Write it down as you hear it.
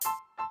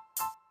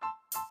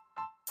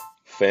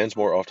Fans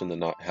more often than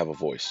not have a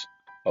voice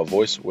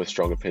with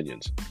strong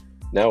opinions.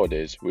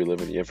 Nowadays, we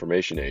live in the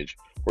information age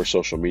where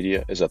social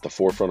media is at the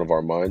forefront of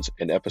our minds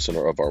and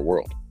epicenter of our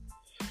world.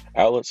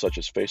 Outlets such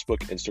as Facebook,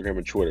 Instagram,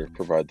 and Twitter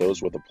provide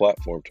those with a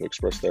platform to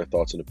express their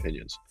thoughts and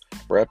opinions.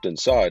 Wrapped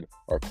inside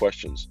are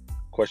questions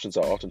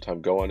that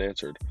oftentimes go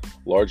unanswered,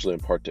 largely in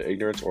part to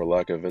ignorance or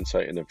lack of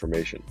insight and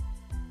information.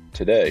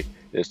 Today,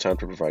 it is time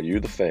to provide you,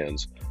 the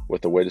fans,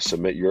 with a way to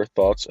submit your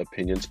thoughts,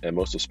 opinions, and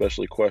most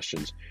especially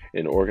questions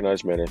in an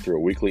organized manner through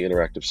a weekly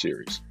interactive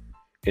series.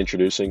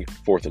 Introducing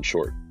Fourth and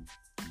Short.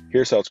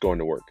 Here's how it's going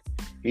to work.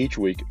 Each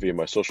week, via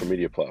my social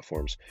media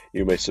platforms,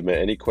 you may submit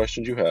any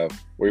questions you have,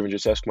 or even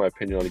just ask my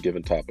opinion on a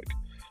given topic.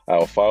 I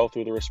will file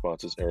through the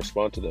responses and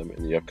respond to them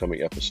in the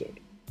upcoming episode.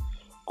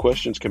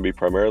 Questions can be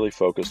primarily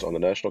focused on the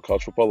national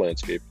college football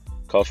landscape,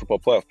 college football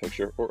playoff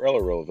picture, or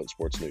other relevant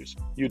sports news.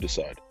 You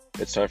decide.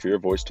 It's time for your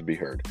voice to be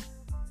heard.